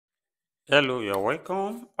Hello, you're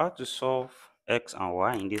welcome. How to solve x and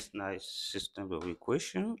y in this nice system of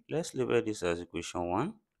equation. Let's label this as equation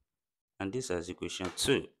 1 and this as equation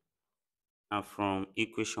 2. And from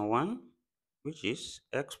equation 1, which is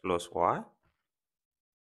x plus y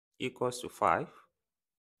equals to 5.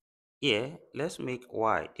 Here, let's make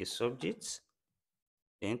y the subject.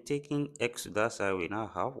 Then taking x to that side, we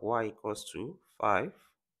now have y equals to 5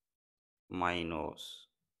 minus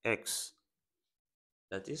x.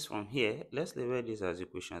 That is, from here, let's label this as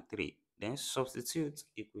equation 3. Then substitute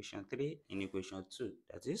equation 3 in equation 2.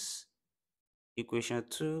 That is equation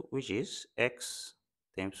 2, which is x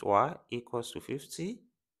times y equals to 50.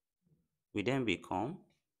 We then become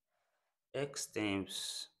x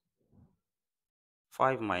times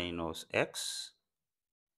 5 minus x,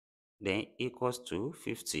 then equals to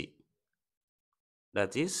 50.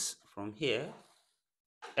 That is, from here,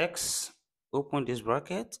 x, open this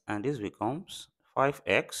bracket, and this becomes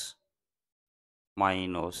 5x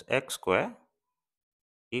minus x squared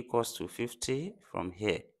equals to 50 from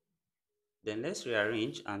here. Then let's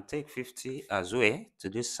rearrange and take 50 as well to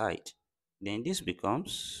this side. Then this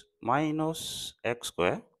becomes minus x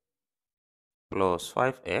squared plus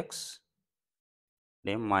 5x,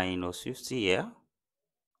 then minus 50 here,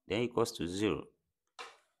 then equals to 0.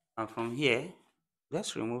 And from here,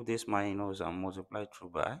 let's remove this minus and multiply through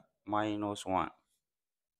by minus 1.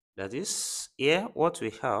 That is, here what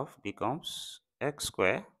we have becomes x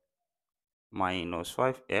squared minus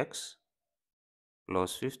 5x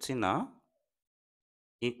plus 50 now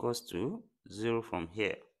equals to 0 from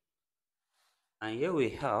here. And here we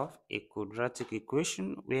have a quadratic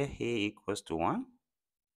equation where a equals to 1,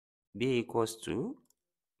 b equals to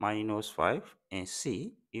minus 5, and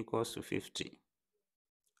c equals to 50.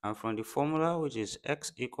 And from the formula, which is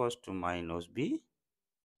x equals to minus b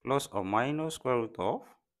plus or minus square root of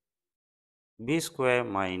b squared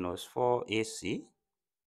minus 4ac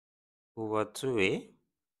over 2a.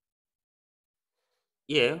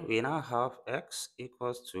 Here we now have x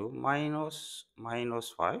equals to minus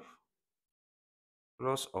 5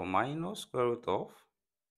 plus or minus square root of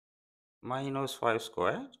minus 5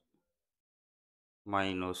 squared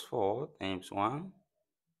minus 4 times 1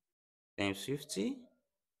 times 50,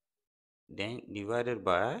 then divided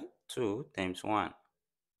by 2 times 1.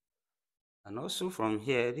 And also from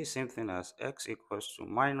here, the same thing as x equals to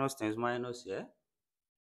minus times minus here.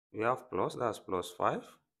 We have plus, that's plus 5.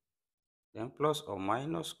 Then plus or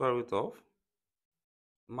minus square root of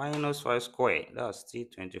minus 5 squared, that's still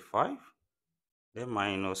 25. Then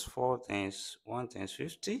minus 4 times 1 times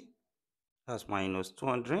 50, that's minus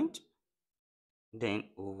 200. Then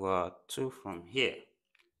over 2 from here.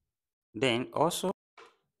 Then also,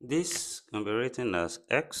 this can be written as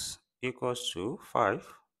x equals to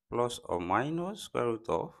 5 plus or minus square root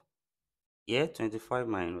of, here 25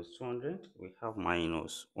 minus 200, we have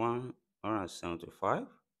minus 175,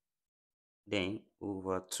 then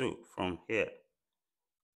over 2 from here.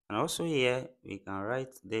 And also here, we can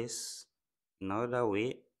write this another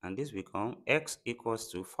way, and this becomes x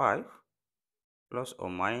equals to 5 plus or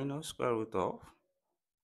minus square root of,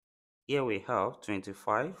 here we have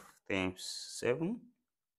 25 times 7,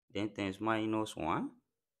 then times minus 1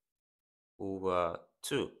 over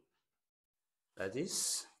 2. That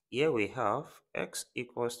is, here we have x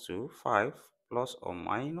equals to 5 plus or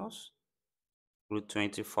minus root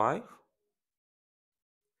 25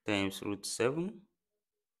 times root 7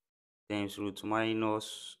 times root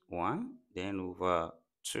minus 1, then over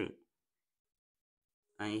 2.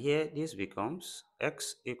 And here this becomes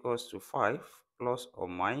x equals to 5 plus or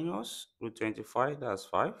minus root 25, that's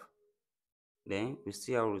 5. Then we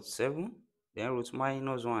still have root 7, then root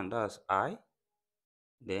minus 1, that's I,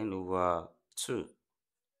 then over 2.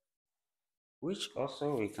 Which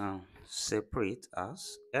also we can separate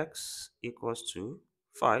as x equals to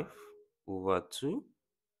 5 over 2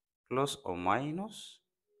 plus or minus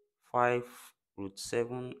 5 root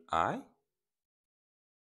 7i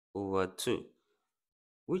over 2,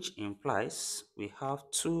 which implies we have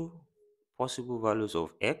two possible values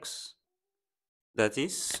of x. That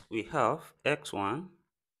is, we have x1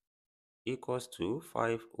 equals to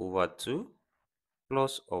 5 over 2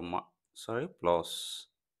 plus or plus,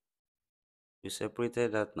 we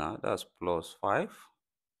separated that now, that's plus 5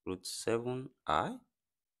 root 7i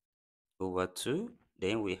over 2.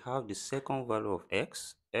 Then we have the second value of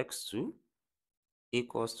x, x2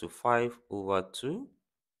 equals to 5 over 2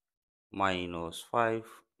 minus 5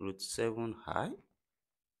 root 7i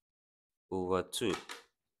over 2,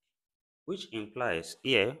 which implies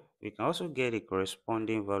here we can also get a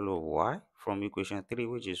corresponding value of y from equation 3,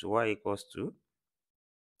 which is y equals to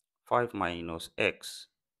 5 minus x.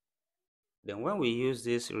 Then when we use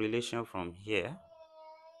this relation from here,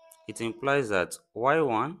 it implies that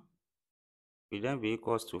y1 will then be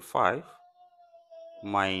equals to 5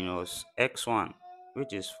 minus x1,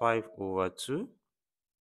 which is 5 over 2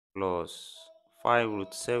 plus 5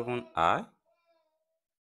 root 7I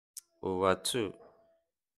over 2.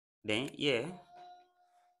 Then here,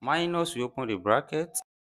 minus, we open the bracket,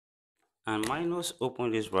 and minus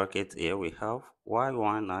open this bracket here, we have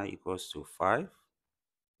y1 now equals to 5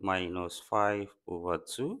 minus 5 over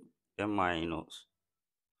 2, then minus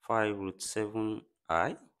 5 root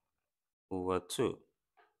 7I over 2.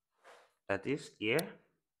 That is here,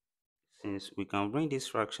 since we can bring these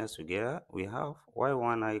fractions together, we have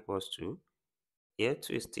y1 now equals to, here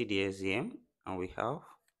 2 is still the LCM, and we have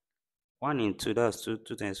 1 into, that's 2,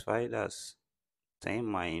 2 times 5, that's 10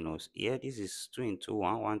 minus, here this is 2 into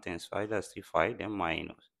 1, 1 times 5, that's still 5, then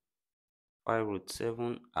minus 5 root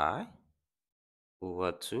 7I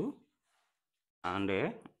over 2,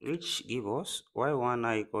 and which give us y1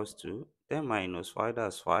 now equals to 10 minus 5,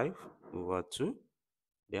 that's 5 over 2,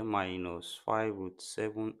 then minus 5 root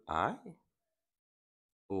 7I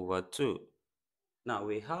over 2. Now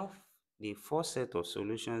we have the first set of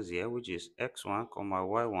solutions here, which is x1 comma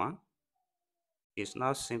y1 is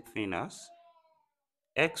now simple as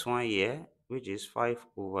x1 here, which is 5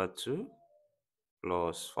 over 2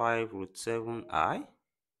 plus 5 root 7I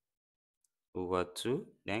over 2,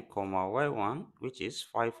 then comma y1, which is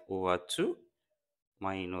 5 over 2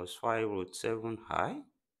 minus 5 root 7I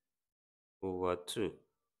over 2.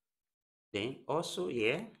 Then also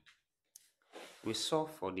here, we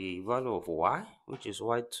solve for the value of y, which is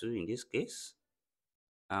y2 in this case.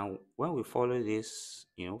 And when we follow this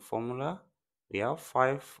formula, we have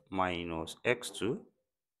 5 minus x2,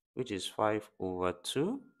 which is 5 over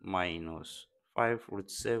 2 minus 5 root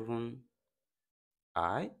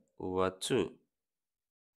 7I over 2.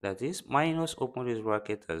 That is, minus open this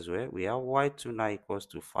bracket as well. We have y2 now equals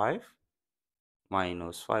to 5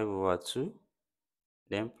 minus 5 over 2,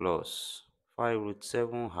 then plus 5 root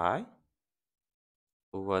 7I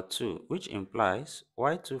over 2, which implies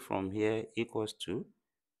y2 from here equals to,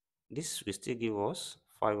 this will still give us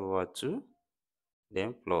 5 over 2,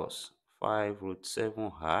 then plus 5 root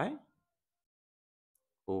 7I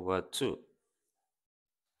over 2.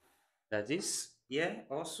 That is, here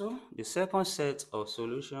also the second set of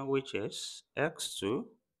solution, which is x2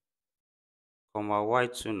 comma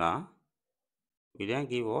y2 now, will then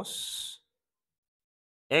give us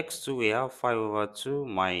x2, we have 5 over 2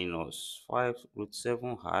 minus 5 root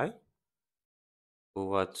 7I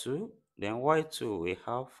over 2, then y2 we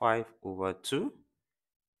have 5 over 2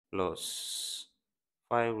 plus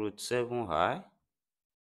 5 root 7I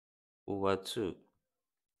over 2.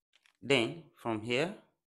 Then from here,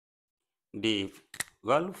 the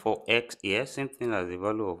value for x here, same thing as the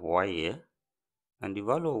value of y here, and the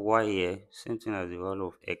value of y here, same thing as the value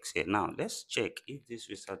of x here. Now let's check if this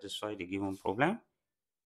will satisfy the given problem.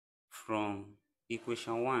 From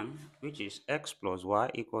equation 1, which is x plus y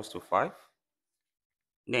equals to 5,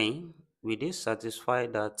 then we did satisfy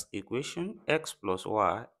that equation x plus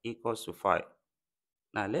y equals to 5.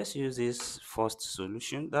 Now let's use this first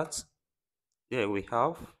solution. That's there we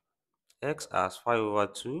have x as 5 over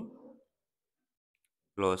 2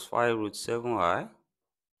 plus 5 root 7I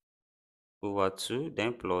over 2,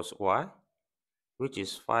 then plus y, which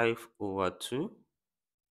is 5 over 2,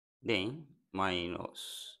 then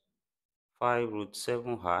minus 5 root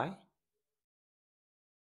 7I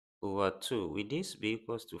over 2. Will this be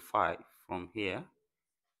equals to 5 from here?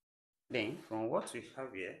 Then from what we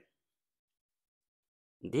have here,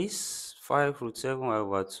 this 5 root 7I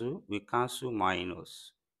over 2 we cancel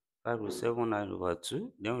minus 5 root 7I over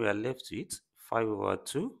 2. Then we are left with 5 over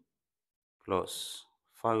 2 plus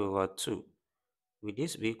 5 over 2. Will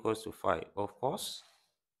this be equals to 5? Of course,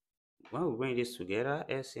 when we bring this together,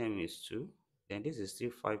 LCM is 2. Then this is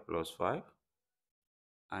still 5 plus 5.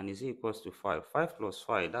 And is equals to 5. 5 plus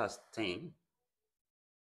 5, that's 10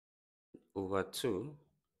 over 2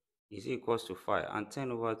 is equals to 5. And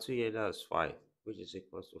 10 over 2 here, that's 5, which is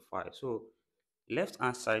equals to 5. So left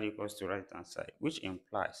hand side equals to right hand side, which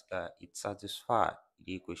implies that it satisfies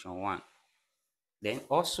the equation 1. Then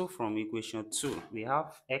also from equation 2, we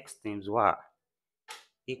have x times y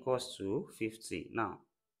equals to 50. Now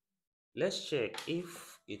let's check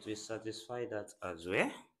if it will satisfy that as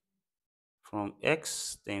well. From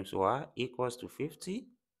x times y equals to 50,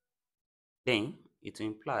 then it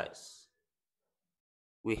implies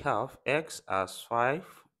we have x as 5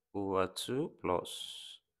 over 2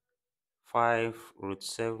 plus 5 root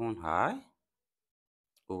 7I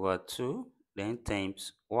over 2, then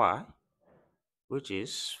times y, which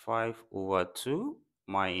is 5 over 2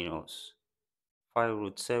 minus 5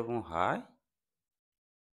 root 7i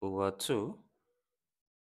over 2.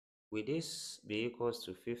 Will this be equals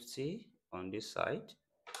to 50 on this side?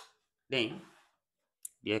 Then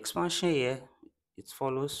the expansion here, it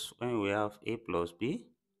follows when we have a plus b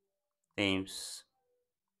times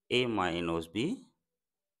a minus b,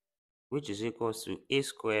 which is equals to a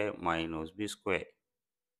squared minus b squared.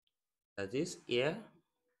 That is, here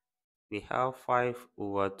we have 5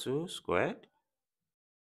 over 2 squared,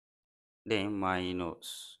 then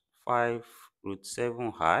minus 5 root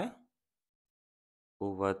 7i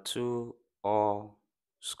over 2 all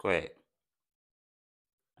squared.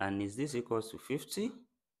 And is this equals to 50?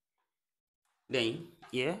 Then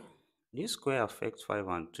here, this square affects 5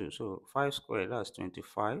 and 2. So 5 squared, that's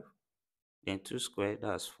 25. Then 2 squared,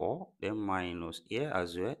 that's 4. Then minus here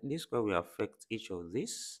as well. This square will affect each of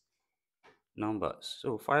these numbers.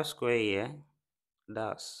 So 5 squared here,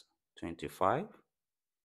 that's 25.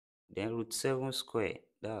 Then root 7 square,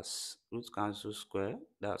 that's root cancel square,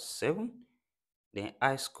 that's 7. Then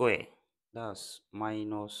I square, that's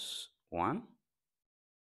minus 1.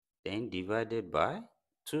 Then divided by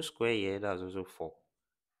 2 square here, that's also 4.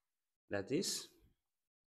 That is,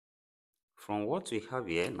 from what we have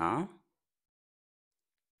here now,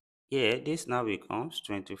 here this now becomes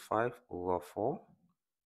 25 over 4.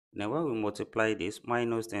 Then when we multiply this,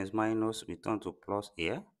 minus times minus, we turn to plus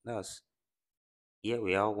here. That's, here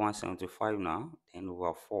we have 175 now, then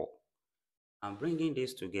over 4. And bringing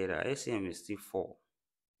this together, LCM is still 4.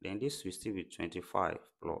 Then this will still be 25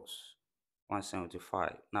 plus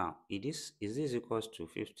 175. Now, is this equals to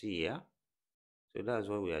 50 here? So that's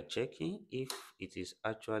what we are checking, if it is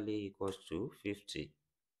actually equals to 50.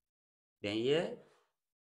 Then here,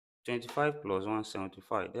 25 plus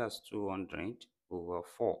 175, that's 200 over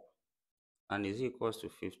 4. And is equals to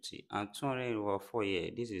 50. And 200 over 4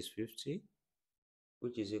 here, this is 50,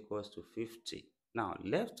 which is equals to 50. Now,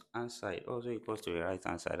 left hand side also equals to the right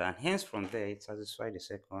hand side. And hence from there, it satisfies the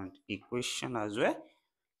second equation as well.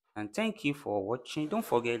 And thank you for watching. Don't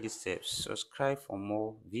forget these steps. Subscribe for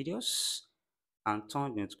more videos and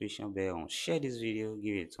turn the notification bell on. Share this video,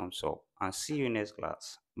 give it a thumbs up, and see you next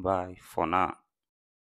class. Bye for now.